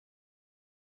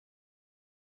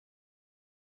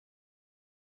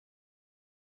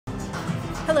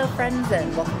Hello friends,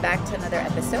 and welcome back to another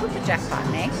episode of the Jackpot.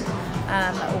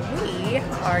 We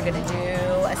are going to do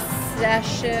a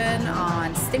session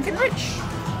on Stinkin Rich,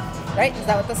 right? Is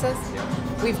that what this is?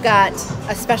 Yeah. We've got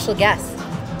a special guest.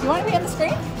 You want to be on the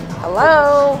screen?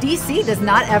 Hello. DC does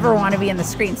not ever want to be in the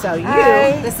screen, so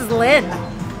this is Lynn,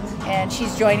 and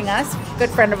she's joining us,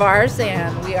 good friend of ours,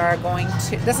 and we are going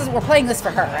to, we're playing this for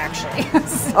her, actually.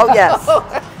 Oh, yes.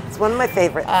 It's one of my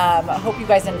favorites. I hope you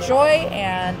guys enjoy,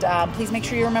 and please make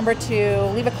sure you remember to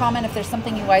leave a comment if there's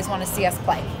something you guys want to see us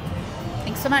play.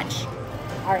 Thanks so much.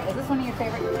 All right, is this one of your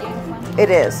favorite games, Lynn? It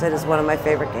is. It is one of my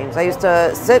favorite games. I used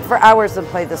to sit for hours and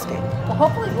play this game. Well,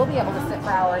 hopefully we'll be able to sit for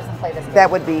hours and play this game. That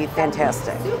would be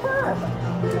fantastic. Superb.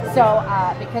 So,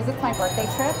 because it's my birthday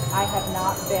trip, I have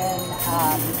not been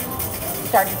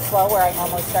starting slow where I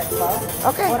normally start slow.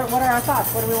 Okay. What are our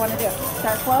thoughts? What do we want to do?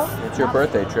 Start slow? It's your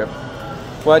birthday trip.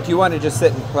 Well, do you want to just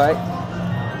sit and play?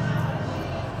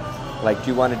 Like,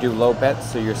 do you want to do low bets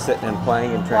so you're sitting and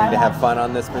playing and trying to have fun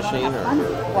on this machine? Or?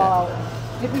 Well,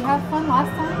 did we have fun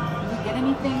last time? Did we get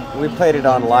anything? We played it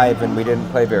on live and we didn't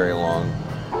play very long.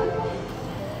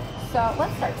 So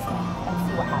let's start slow and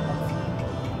see what happens.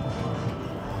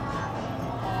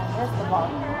 And there's the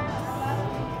volume.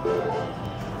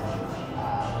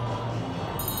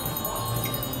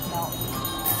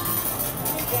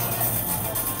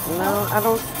 No, I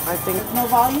don't. I think. There's no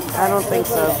volume? I don't think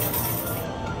so.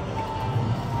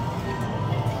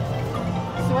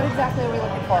 So what exactly are we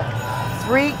looking for?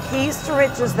 3 keys to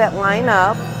riches that line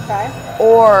up. Okay.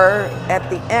 Or at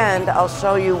the end, I'll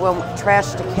show you when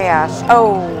trash to cash.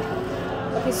 Oh.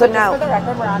 Okay, So just now, for the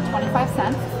record, we're on 25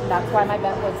 cents. That's why my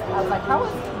bet was, I was like, how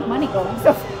is money going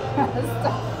so fast?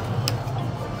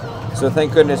 So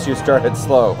thank goodness you started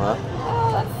slow, huh?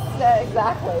 That's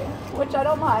exactly, which I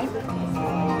don't mind.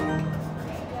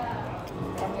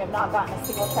 And we have not gotten a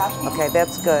single trash can. okay,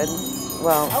 that's good.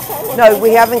 Well, Okay, no,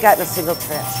 we haven't gotten a single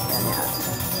trash can yet.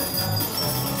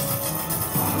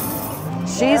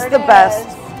 She's the best.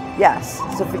 Yes.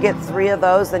 So if you get 3 of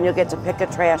those, then you'll get to pick a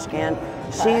trash can.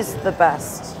 She's the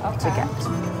best to get.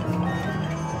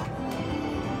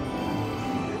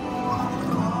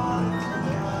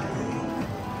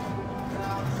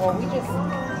 Well, we just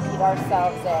need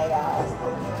ourselves a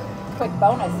quick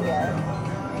bonus here.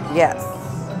 Yes.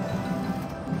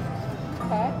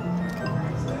 Okay.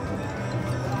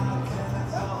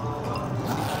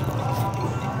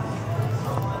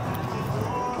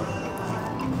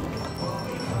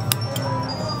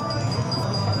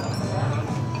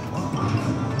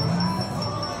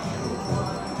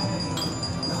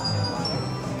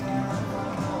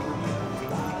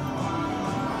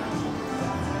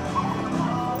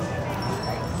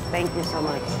 Thank you so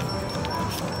much.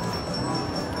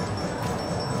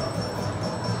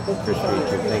 Appreciate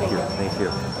you. Thank you. Thank you.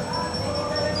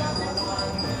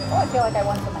 Oh, I feel like I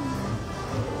won some money.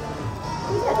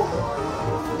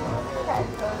 Okay.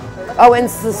 Oh, and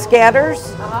the scatters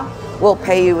will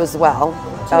pay you as well.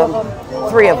 2 of them?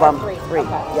 3 of them. 3. 3.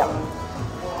 Okay. Yep.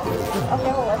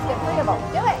 Okay, well, let's get 3 of them.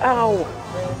 Do it. Oh.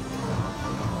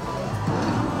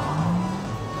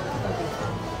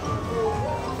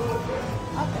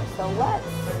 Okay, so let's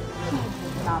change the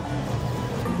denominator.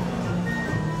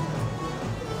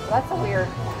 That's a weird,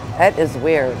 That is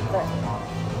weird. but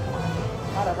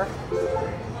whatever.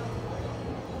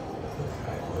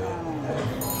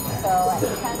 So at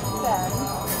 10 cents.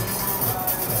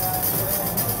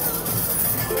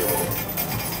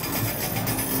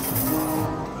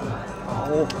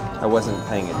 I wasn't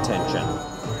paying attention.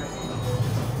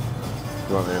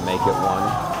 You want me to make it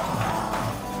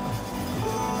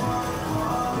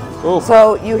 1? Ooh.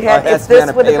 So you had, if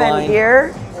this would have been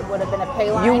here, It would have been a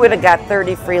pay line. you would have got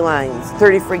 30 free lines.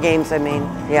 30 free games, I mean.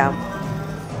 Yeah.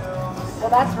 Well,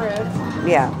 that's rude.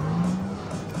 Yeah.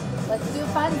 Let's do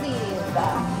Funzies.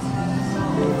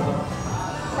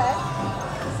 Okay.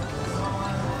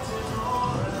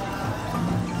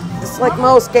 Just like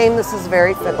most games, this is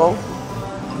very fickle.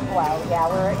 Wow, yeah,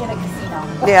 we're in a casino.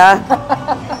 Yeah.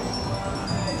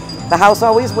 The house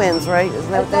always wins, right?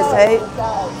 Isn't that what they say? It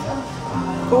does.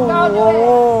 Ooh.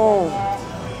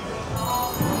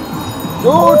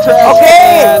 Ooh, trash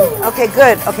Okay. can. Okay,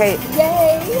 good. Okay.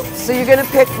 Yay! So you're going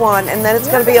to pick one, and then it's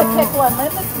going to be a... pick one. Lynn,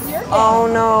 this is your game. Oh,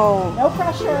 no. No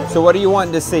pressure. So what are you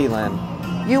wanting to see, Lynn?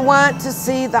 You want to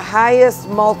see the highest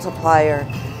multiplier.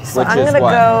 So Which I'm is going to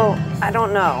what? go, I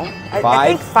don't know. I 5?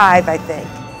 think 5, I think.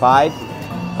 5?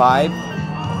 5?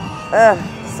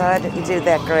 So I didn't do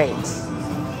that great.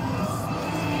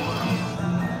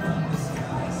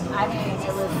 I mean,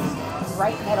 it was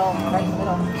right middle.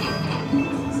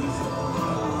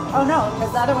 Oh no,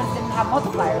 because the other ones didn't have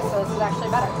multipliers, so this is actually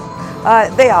better.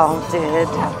 They all did.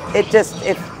 It just,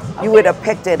 if you would have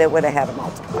picked it, it would have had a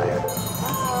multiplier.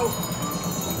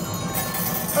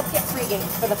 Let's get 3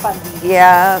 games for the Funzies.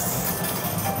 Yes.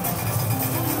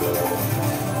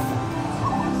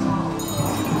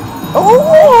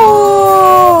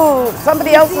 Oh!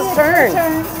 Somebody else's turn.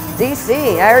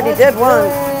 DC, I already did one.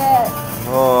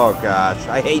 Oh gosh,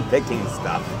 I hate picking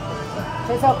stuff.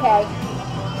 It's okay.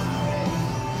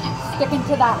 Sticking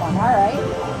to that one, all right.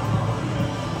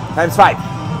 Times 5.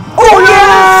 Oh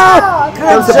yeah!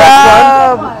 That was Good the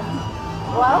best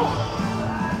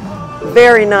Well,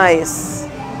 Very nice.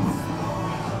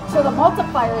 so the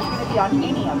multiplier is going to be on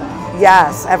any of them.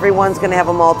 Yes, everyone's going to have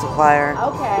a multiplier.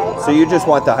 Okay. So you just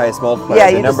want the highest multiplier.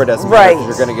 Yeah, the you number just- doesn't matter right.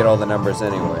 because you're going to get all the numbers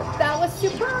anyway. That was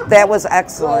superb. That was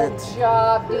excellent. Good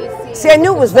job, DC. See, I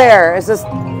knew it was there. It's just,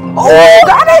 oh,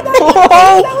 got it!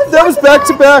 Oh, that was back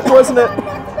to back, wasn't it?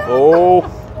 Oh,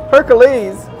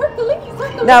 Hercules. Hercules.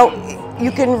 Now,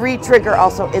 you can re-trigger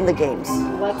also in the games.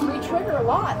 Let's re-trigger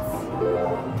lots.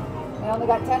 We only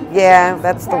got 10. Yeah,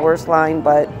 that's the Okay. worst line,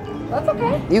 but That's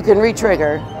okay. you can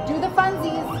re-trigger. Do the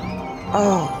Funzies.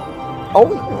 Oh,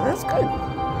 that's good.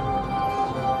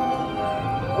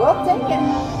 We'll take it.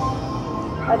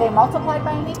 Are they multiplied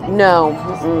by anything? No, It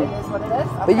mm-mm. is what it is.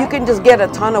 But you Okay. can just get a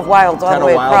ton of wilds all Ton the of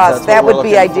way wilds, across. that's That what would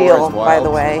we're be looking for ideal, is by the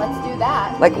wilds. way. Let's do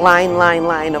that. Like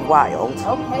line of wild.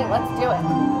 Okay, let's do it.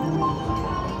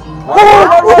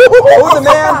 Oh, the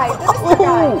man. This is the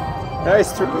guy.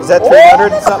 Nice. Is that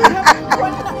 300 and something?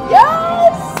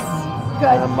 Yes!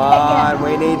 Good. Come on,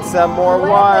 we need some more Lynn,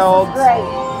 wilds. This is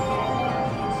great.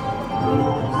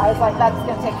 I was like, that's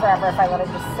going to take forever if I let it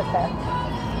just sit there.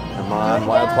 Come on,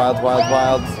 wilds.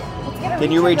 Let's get a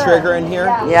Can you re-trigger in here?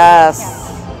 Yeah. Yes.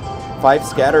 5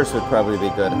 scatters would probably be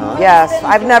good, huh? Yes,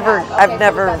 I've never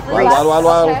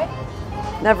Wild. Okay.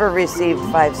 never received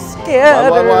 5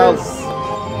 scatters. Wild.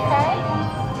 Okay.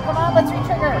 Come on, let's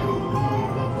re-trigger.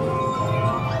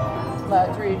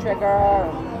 Let's re-trigger.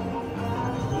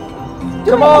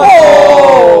 Come on!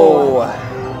 Oh!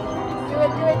 Do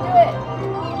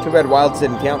it. Too bad wilds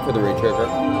didn't count for the re-trigger.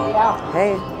 Yeah.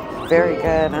 Hey, very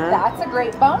good, huh? That's a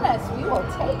great bonus. We will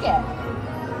take it.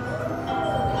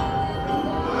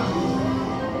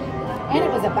 And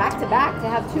it was a back-to-back to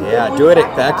have 2 good Yeah, ones doing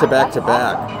it back to back to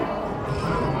back.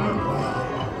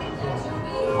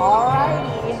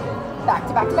 Alrighty. Back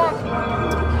to back.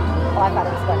 Oh, I thought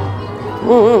it was funny.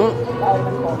 That would have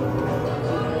been cool.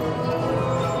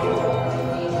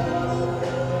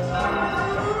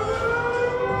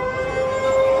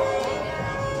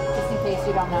 Just in case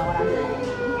you don't know what I'm doing.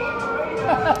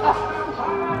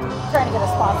 Trying to get a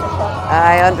sponsorship.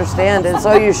 I understand, and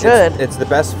so you should. It's the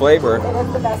best flavor. It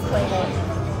is the best flavor.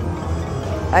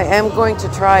 I am going to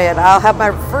try it. I'll have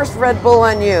my first Red Bull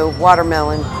on you,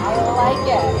 watermelon. I like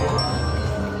it.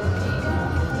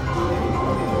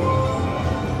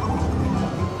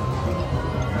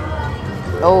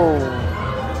 Oh,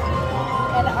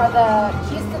 And are the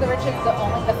keys to the riches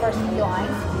only the first few lines?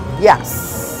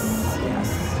 yes. Let's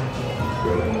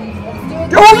do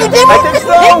it. Oh, you did I it! think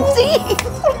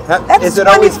so. That's Is it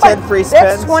always 25 10 free spins?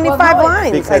 That's 25 Well, no,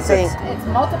 lines, I because think. It's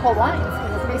multiple lines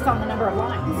because it's based on the number of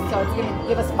lines. So it's going to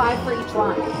give us 5 for each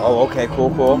line. Oh, okay,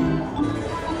 cool.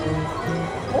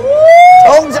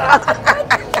 Oh,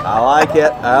 I like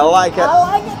it. I like it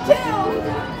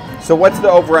too. So what's the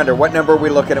over-under? What number are we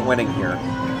looking at winning here?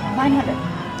 900.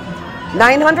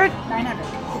 900? 900.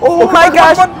 Oh my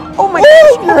gosh! Oh my Woo,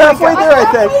 gosh! you're halfway there, I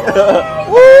think.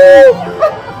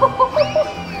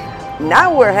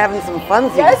 Now we're having some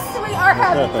funsies. Yes, we are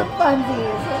having some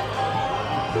funsies.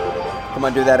 Come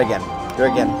on, do that again. Do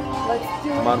it again. Let's do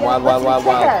it. Come on, again. wild. Let's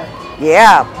re-trigger.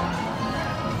 Yeah.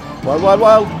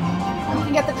 Wild. We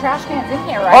can get the trash cans in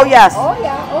here, right? Oh, yes. Oh,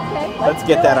 yeah. Okay. Let's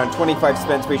get do that it. on 25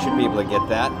 spins. We should be able to get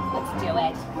that. Let's do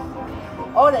it.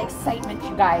 Oh, the excitement,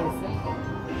 you guys.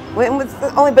 Wait, it's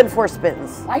only been 4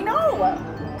 spins. I know.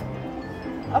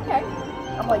 Okay.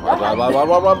 I'm like, go ahead.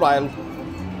 Wild.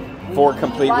 4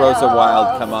 complete rows of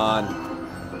wild. Come on.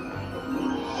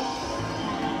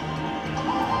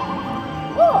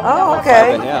 Whoa, Oh, that's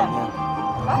okay. fun. Yeah.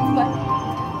 That's good.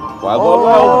 Wild.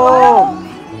 Oh.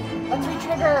 Let's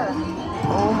re-trigger.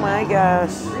 Oh my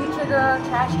gosh. Re-trigger,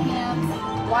 trash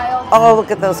cans, wild. Oh,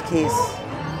 look at those keys.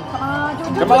 Come on, do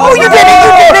it. Come on. Oh, you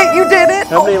did it!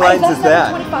 How many lines is that?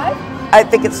 25? I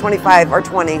think it's 25 or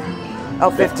 20. Oh,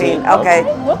 15. 15. Okay.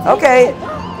 We'll take Okay. it.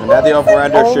 And now the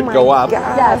over-under Oh should my go up.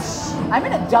 gosh. Yes. I'm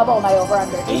going to double my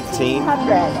over-under. 18.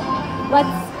 1,800.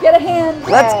 Let's get a hand.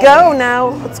 Let's go now.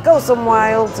 Let's go some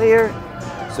wilds here.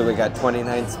 So we got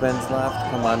 29 spins left.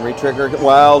 Come on, re-trigger.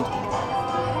 Wild.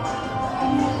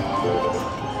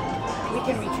 We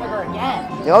can re-trigger again.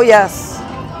 Oh, yes.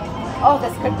 Oh,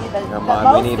 this could be the Come the on,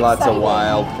 we most need lots of exciting.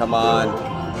 wild. Come on.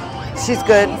 She's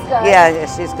good. She's good. Yeah,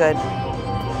 she's good.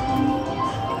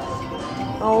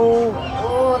 Oh,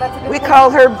 Oh, that's a good we pick.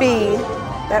 call her B.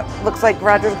 That looks like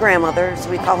Roger's grandmother, so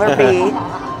we call her B.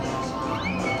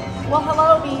 Well,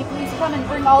 hello, B. Please come and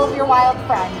bring all of your wild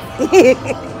friends.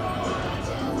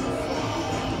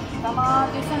 Come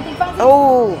on, do something fun.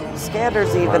 Oh,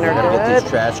 scatters even We're are gonna get good. these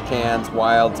trash cans,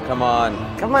 wilds. Come on.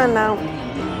 Come on now.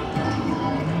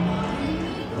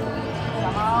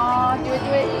 Come on, do it,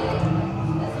 do it.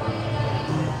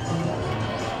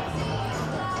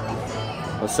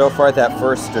 Well, so far that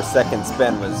first or second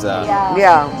spin was. Yeah.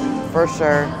 Yeah, for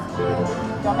sure.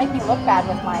 Don't make me look bad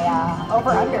with my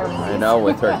over-under. I know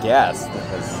with her guess.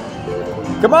 Because...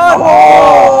 Come on!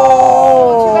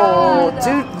 Oh,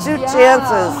 too two bad.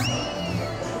 chances.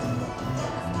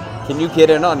 Can you get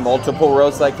in on multiple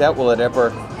rows like that? Will it ever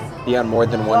be on more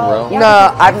than one row? Yeah, No,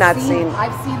 because I've not seen.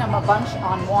 I've seen them a bunch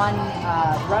on one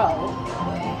row.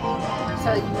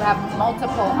 So you have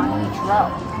multiple on each row.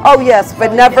 Oh yes, but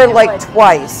So never even it like would-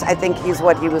 twice. I think he's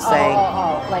what he was saying.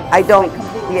 Like I don't- like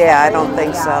completely yeah, I don't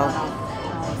separated? think Yeah, so. I don't know.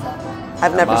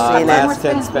 I've never Come on, seen last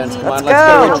it. 10 spins. Come Let's on, let's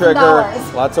go. go. Trigger.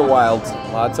 $1,000. Lots of wilds.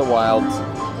 Lots of wilds.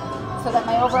 So that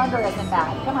my over-under isn't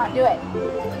bad. Come on, do it.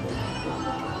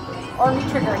 Or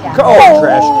re-trigger again. Oh,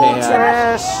 trash can.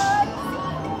 Trash.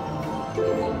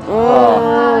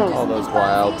 All those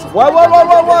wilds. Whoa, whoa, whoa,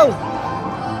 whoa, whoa!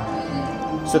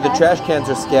 So the trash cans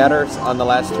are scatters on the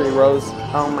last 3 rows?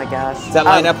 Oh my gosh. Does that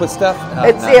line up with stuff?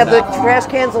 It's No, yeah, no. the trash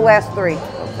cans the last 3. Okay.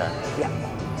 Yeah.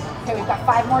 Okay, we've got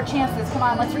 5 more chances. Come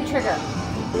on, let's re-trigger.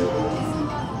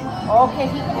 Okay,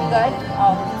 he can be good.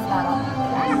 Oh, this is not on.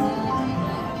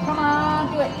 Come on,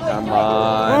 do it, do it, Come do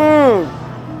on. it.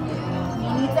 You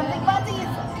need something fuzzy.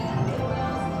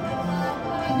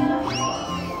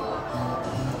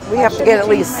 We have to get at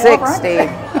least 60.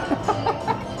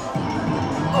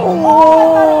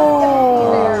 Oh.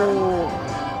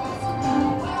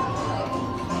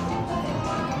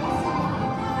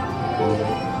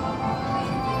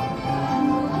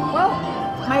 Well,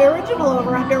 my original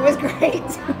over-under was great.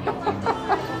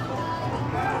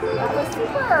 That was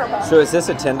superb. So is this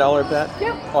a $10 bet?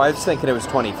 Yep. Oh, I was thinking it was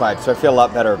 25, so I feel a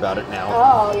lot better about it now.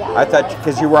 Oh, yeah. I thought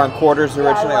because you were on quarters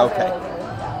originally? Yeah, I was Okay. earlier,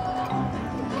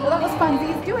 yeah. Well, that was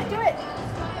Funzies. Do it, do it.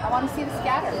 I want to see the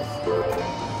scatters.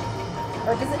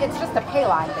 Or does it's just a pay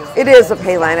line, basically. It is a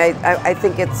pay line. I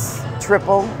think it's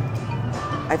triple.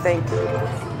 I think.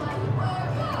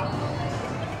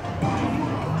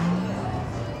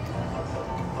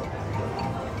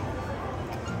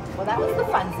 Well, that was the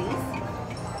Funzies.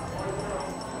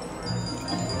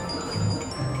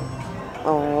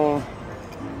 Oh.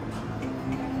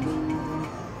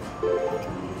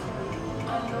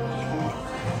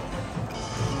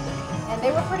 And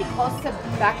they were pretty close to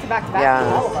back to back to back,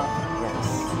 Yeah. all of them. Yes.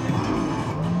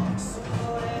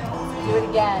 Do it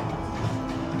again.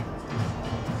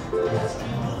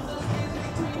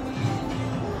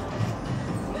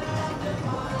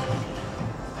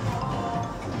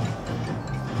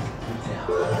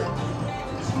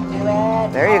 Do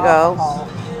it. There you go. Oh,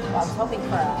 I was hoping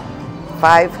for a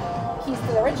 5. piece to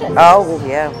the riches. Oh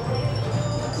yeah.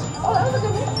 Oh, that was a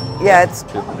good hit. Yeah, it's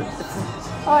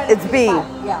Oh, and It's B.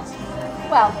 Yeah.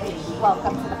 Well, B,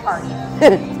 welcome to the party.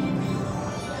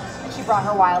 And she brought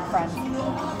her wild friends. Do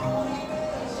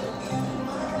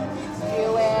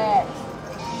it.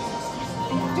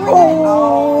 Do it.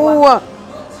 oh.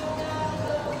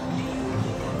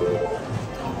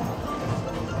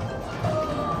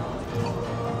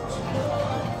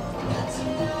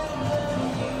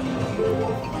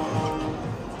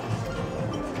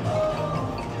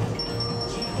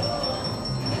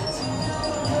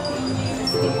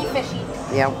 Stinky fishy.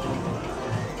 Yeah.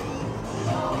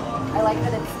 I like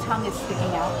that its tongue is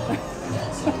sticking out.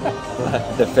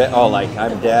 The fit. Oh, like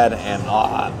I'm dead and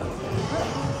odd.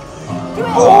 Do it.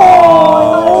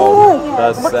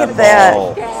 Oh, The look at symbol.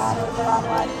 that. Yeah, there's the wrong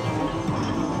one.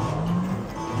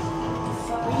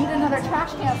 We need another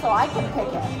trash can so I can pick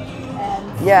it. And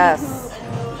Yes. see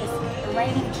who is the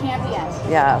reigning champion.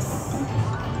 Yes.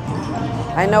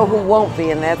 I know who won't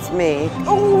be, and that's me.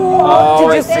 Oh, did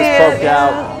you it's see just it? poked Yeah.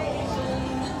 out.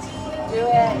 Do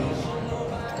it.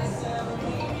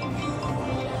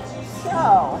 So,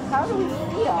 how do we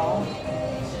feel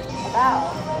about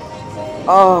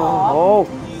Oh.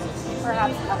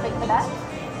 perhaps upping the bet?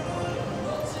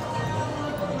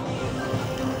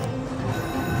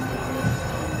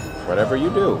 Whatever you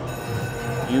do,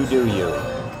 you do you.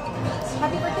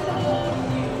 Happy birthday to me.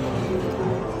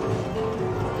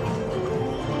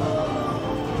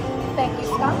 Thank you,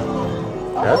 Scott.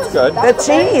 Oh, That's good. The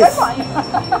cheese.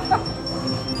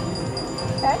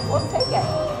 Okay, we'll take it.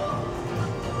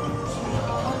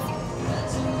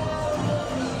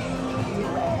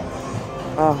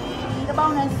 Oh. Need a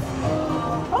bonus.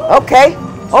 Okay.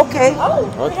 Okay.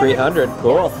 Oh, 300.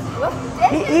 Cool.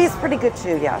 He's pretty good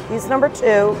too. Yeah. He's number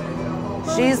 2.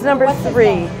 She's number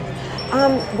 3.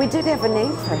 We did have a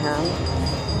name for him.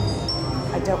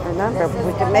 I don't remember, but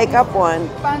we can make up one.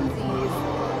 Funzies.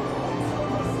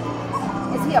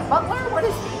 Is he a butler? What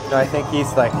is he? No, I think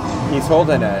he's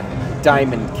holding a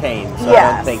diamond cane, so I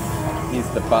Yes. don't think he's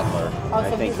the butler. Oh, I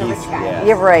so think he's a rich guy. yeah.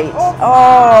 You're right. Oh.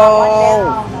 Oh.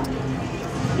 One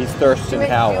down. He's Thurston Do it,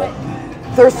 Howell. do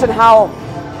it. Thurston Howell.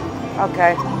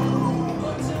 Okay.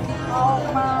 Oh,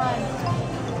 come on.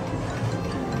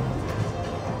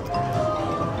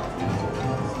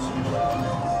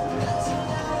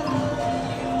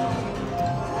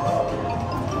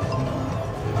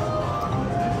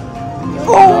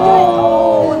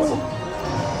 Oh!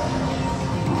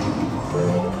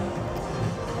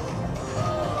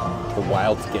 The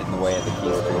wilds get in the way of the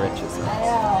keys to riches. I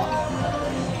know.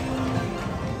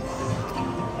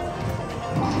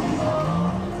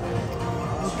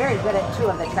 He's very good at 2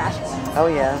 of the trash cans. Oh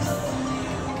yes.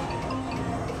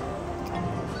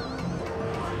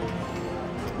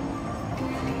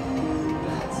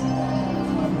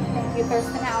 Thank you,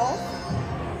 Thurston Howell.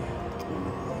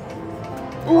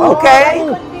 Okay.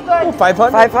 Couldn't be good.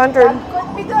 500? 500.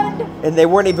 Couldn't be good. And they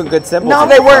weren't even good symbols. No,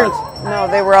 they weren't. No,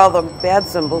 they were all the bad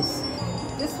symbols.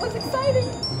 This was exciting.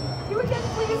 Do it again,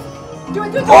 please. Do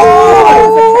it, do it.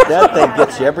 Oh! That thing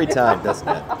gets you every time, doesn't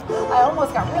it? I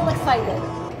almost got real excited.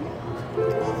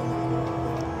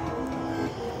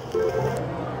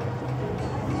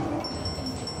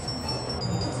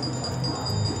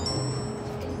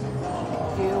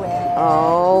 Do it.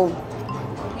 Oh.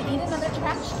 We need another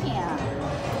trash can.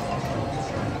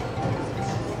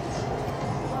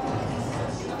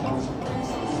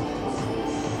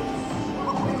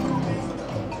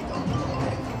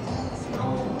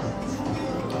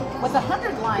 With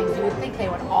 100 lines, you would think they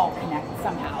would all connect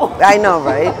somehow. I know,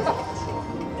 right?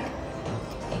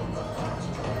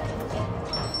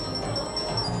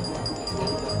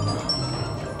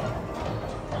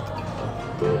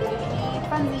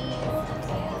 Funzies.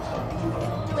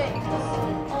 Do it.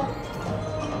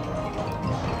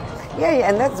 Yeah,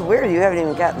 and that's weird. You haven't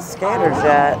even gotten scatters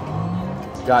yet.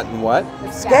 Gotten what?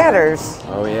 The Scatters.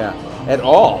 Oh, yeah. At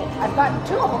all. I've gotten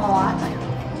 2 of them a lot.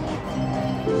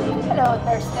 Hello,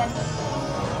 Thurston.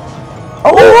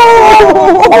 Oh!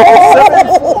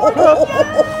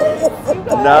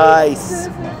 Nice.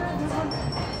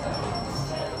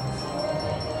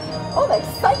 Oh, the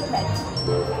excitement.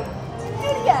 Do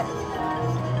it again.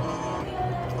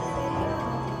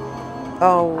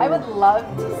 Oh. I would love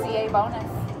to see a bonus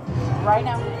right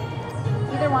now.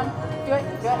 Either one. Do it.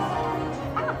 Do it.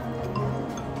 Ah.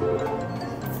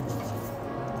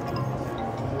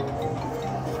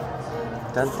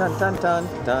 Dun dun dun dun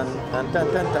dun dun dun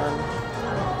dun dun.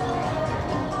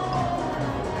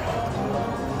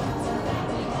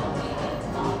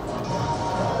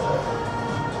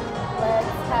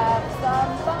 Let's have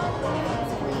some fun,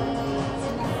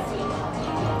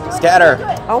 please. Scatter. Do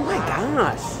it. Oh my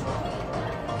gosh.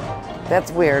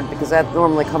 That's weird because that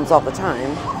normally comes all the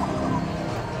time.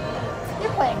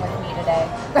 You're playing with me today.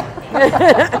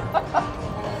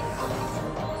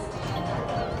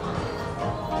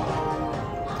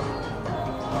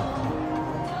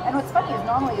 And what's funny is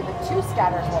normally the 2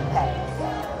 scatters will pay.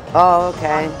 Oh,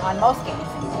 okay. On most games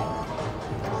anyway.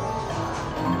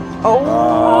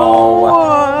 Oh,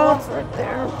 that's right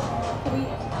there.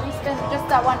 We spin just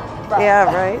that one. Right. Yeah,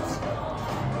 right.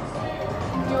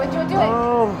 Do it, do it, do it.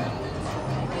 Oh,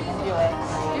 Do it.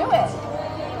 Do it.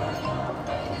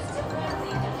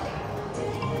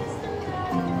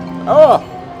 Oh!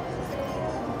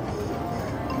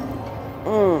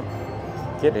 mm.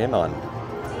 Get in on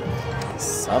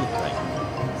something.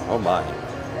 Oh, my.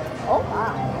 Oh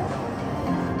my.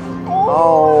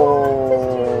 Oh.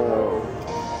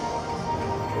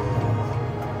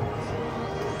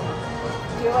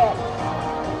 Do it.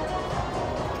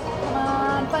 Come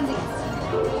on, Funzies.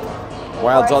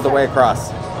 Wilds all the way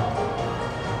across.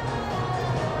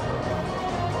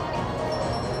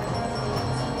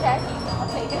 Okay, I'll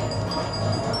take it.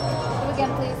 Do it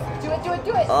again, please. Do it, do it,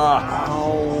 do it. Oh.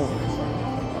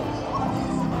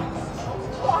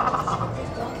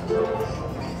 Do it.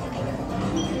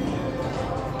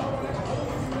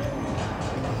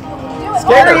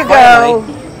 Scatter. There you go.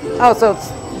 Oh, so it's,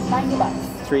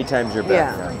 $90. 3 times your bet.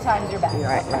 Yeah. 3 times your back.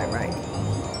 right, right, right.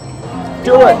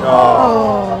 Do it. Oh.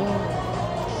 Oh.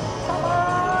 Come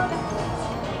on.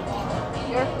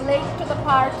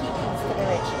 car key keys to the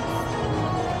riches.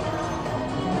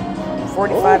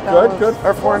 $45 good, good.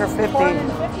 or $450.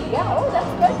 450. Yeah. Oh,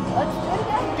 that's good. Let's do it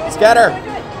again. Do it, Scatter. Do it, do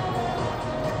it, do it.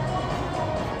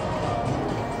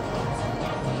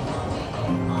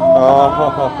 Oh,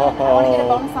 come on. I want to get a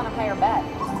bonus on a higher bet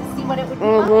just to see what it would be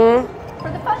for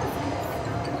the fun.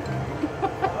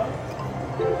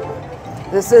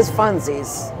 This is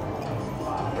Funzies.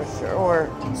 For sure.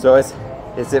 So is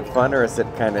it fun or is it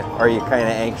are you kind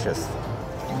of anxious?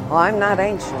 Well, I'm not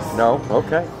anxious. No?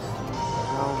 Okay.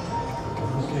 No.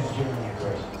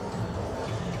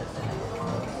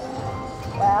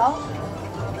 Well.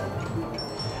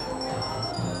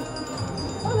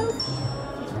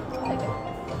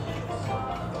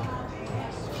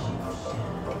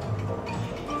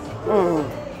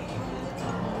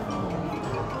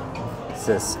 It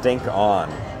says stink on.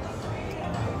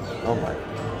 Oh my.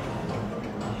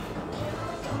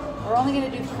 We're only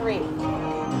going to do 3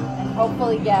 and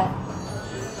hopefully get,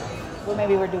 well,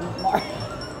 maybe we're doing more.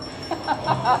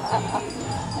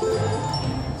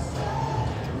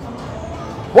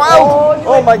 Wow!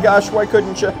 Oh my gosh, why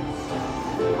couldn't you?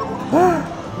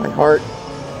 My heart.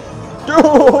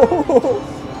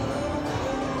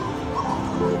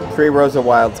 3 rows of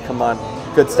wilds, come on.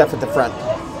 Good stuff at the front.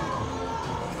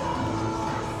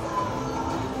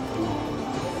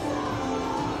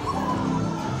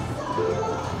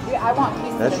 Yeah, I want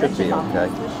keys to That the should be riches on okay.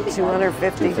 this. This should be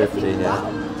 250. 250, yeah.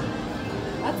 Wow.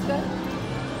 That's good.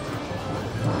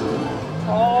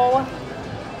 Oh.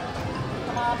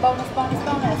 Come on, bonus, bonus,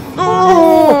 bonus. Mm.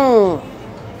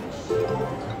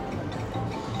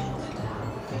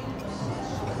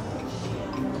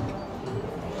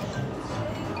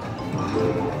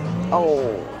 Oh.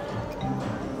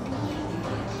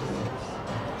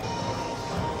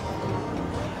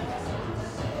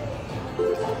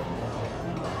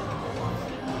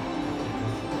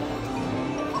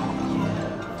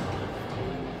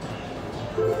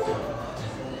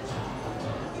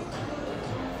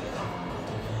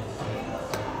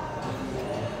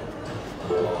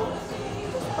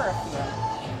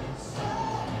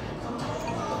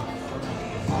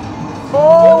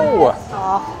 Oh!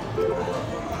 Oh.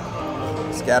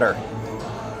 Scatter.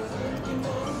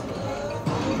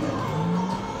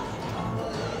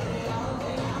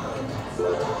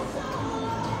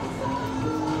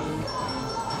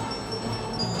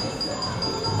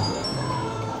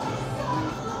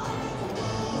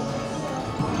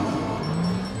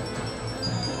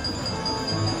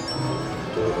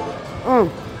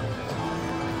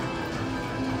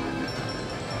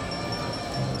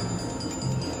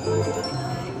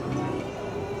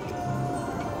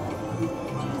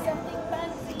 Something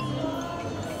fancy.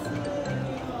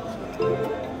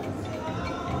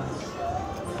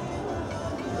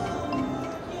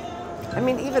 I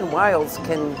mean, even wilds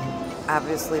can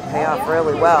obviously pay off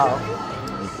really well.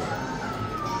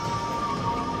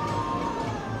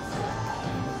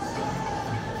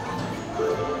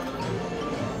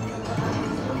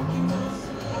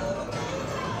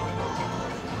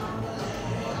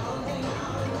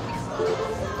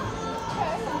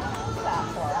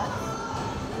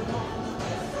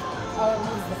 Oh, it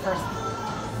moves the first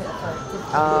to the first.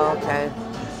 Oh, okay.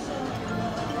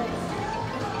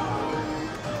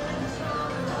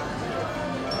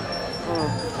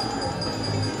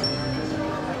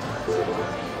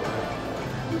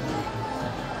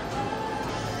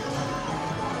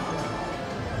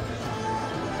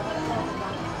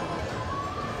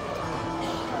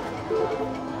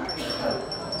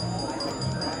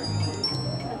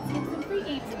 Let's get some free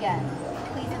games again.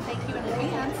 Please and thank you in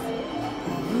advance.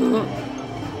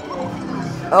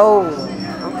 Oh,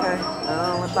 okay.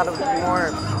 Oh, I thought it would be more.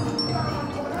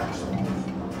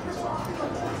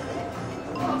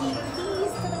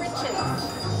 Keys to the riches.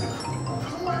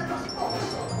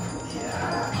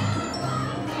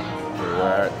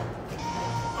 Right.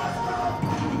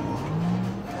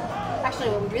 Actually,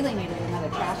 what we really need is another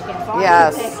trash can. So I'm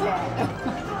Yes. gonna take that.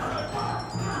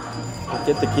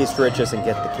 Get the keys to riches and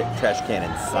get the trash can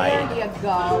There inside. you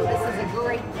go. This is a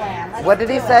great plan. Let's What did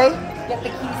he do it. say? Get the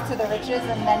keys to the riches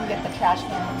and then get the trash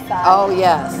can inside. Oh,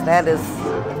 yes, that is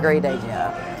a great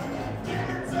idea.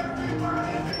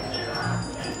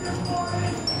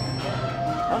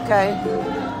 Okay.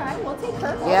 Okay, we'll take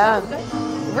her. Yeah. That's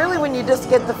good. Really, when you just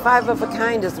get the 5 of a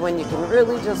kind is when you can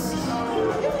really just.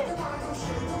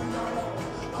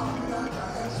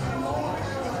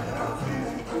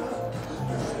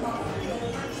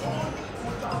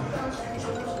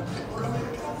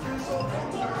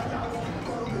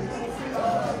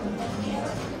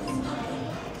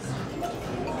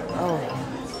 Oh,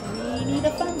 We need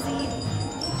a funzie.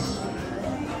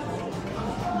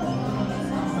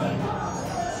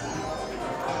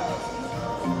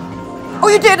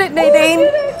 you did it, Nadine.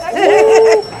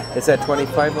 Is that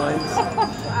 25 lines?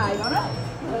 I don't know.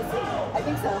 Let's see. I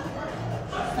think so.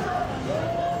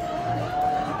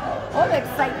 Oh, the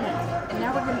excitement. And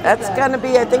now we're going to That's going to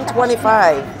be, I think,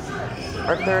 25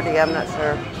 or 30. I'm not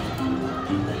sure.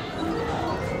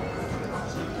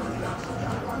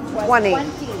 20.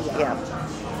 Yeah.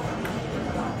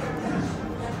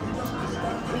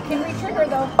 We can retrigger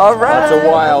though. All right. That's a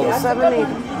wild. 70.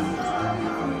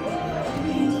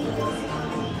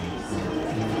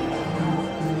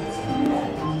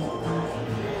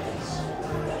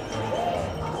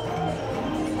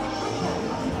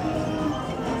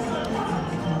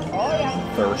 Oh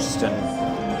yeah. Thurston.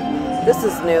 This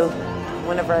is new.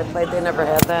 Whenever I played, they never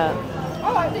had that.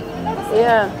 Oh, I didn't even notice it.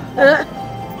 Yeah.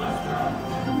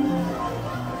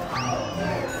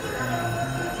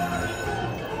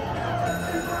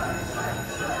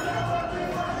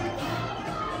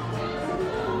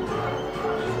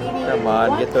 Come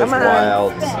on, get those Come on.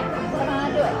 wilds. Come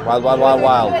on, do it. Wild, wild, wild,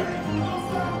 wild. Do it.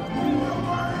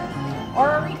 Or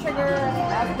a retrigger.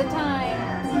 Now's the time.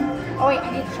 Oh wait, I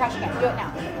need the trash can. Do it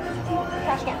now.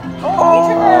 Trash can. Oh,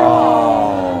 retrigger.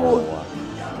 Oh.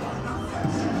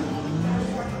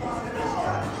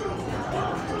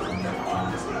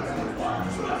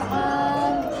 Come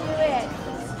on, do it.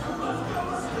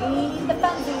 We need the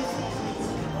funzies.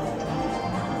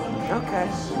 Okay.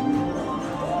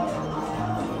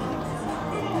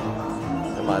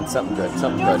 Come on, something good,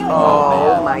 something Do it, good. do it.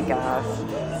 Oh man. my gosh.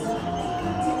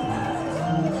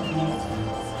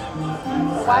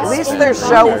 At least they're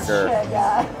showing.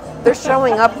 Yeah. They're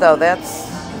showing up though. That's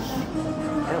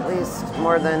at least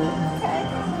more than. Okay.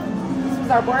 This is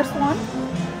our worst one,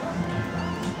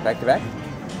 Back to back?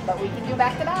 but we can do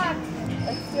back to back.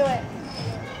 Let's do it.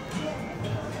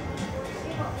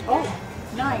 Oh,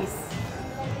 nice.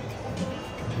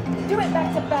 Do it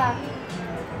back to back.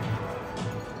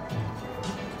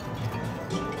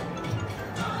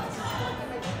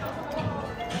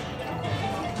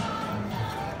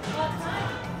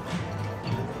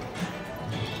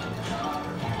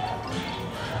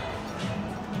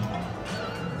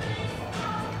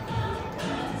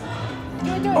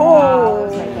 Do it. Oh. Wow, it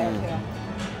was right there too.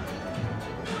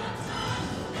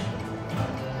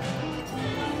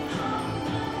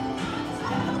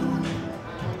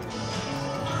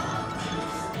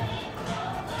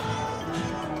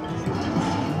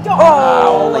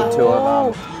 Only two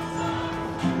of them.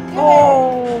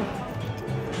 Oh.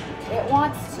 It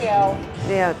wants to.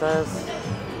 Yeah, it does.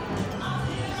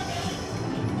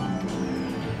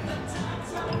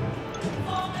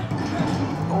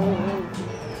 Oh.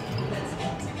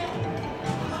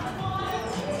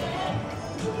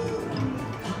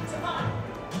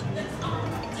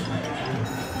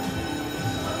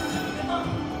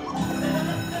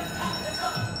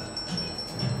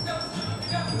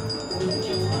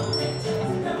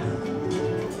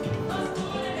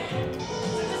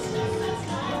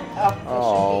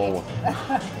 Oh.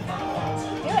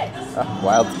 Do it.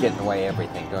 Wild's getting away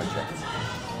everything, don't you?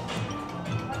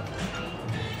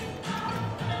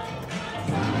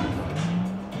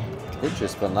 It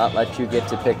just will not let you get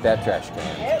to pick that trash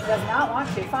can. It does not want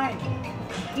to. Fine.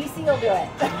 DC will do it.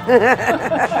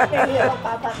 Maybe it'll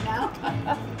pop up now.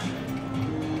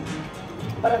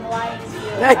 But I'm lying to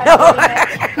you. I know.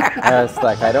 I was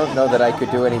like, I don't know that I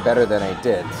could do any better than I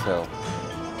did, so.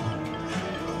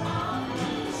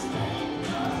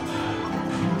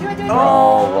 Do it.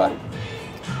 Oh, what?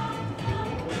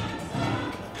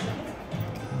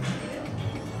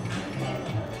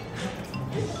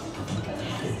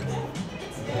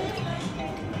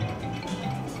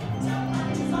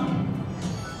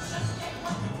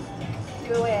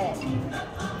 Do it.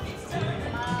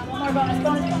 Come on, one more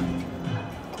bonus.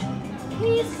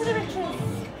 Please, for the riches.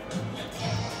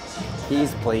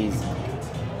 Keys, please. Do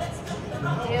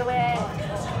it.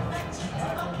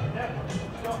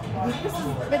 This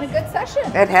has been a good session.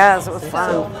 It has. It was So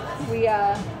fun. we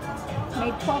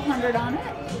made 1,200 on it.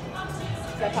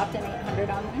 So I popped in 800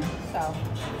 on there. So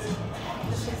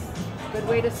this is a good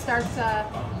way to start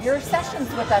your sessions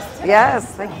with us today.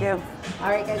 Yes, thank you. All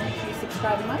right, guys, make sure you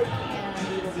subscribe and like, and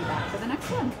we will be back for the next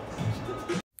one.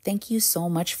 Thank you so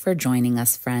much for joining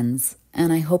us, friends.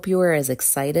 And I hope you are as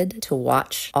excited to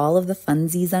watch all of the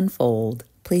funsies unfold.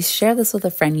 Please share this with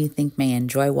a friend you think may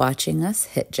enjoy watching us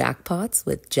hit jackpots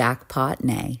with Jackpot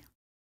Nay.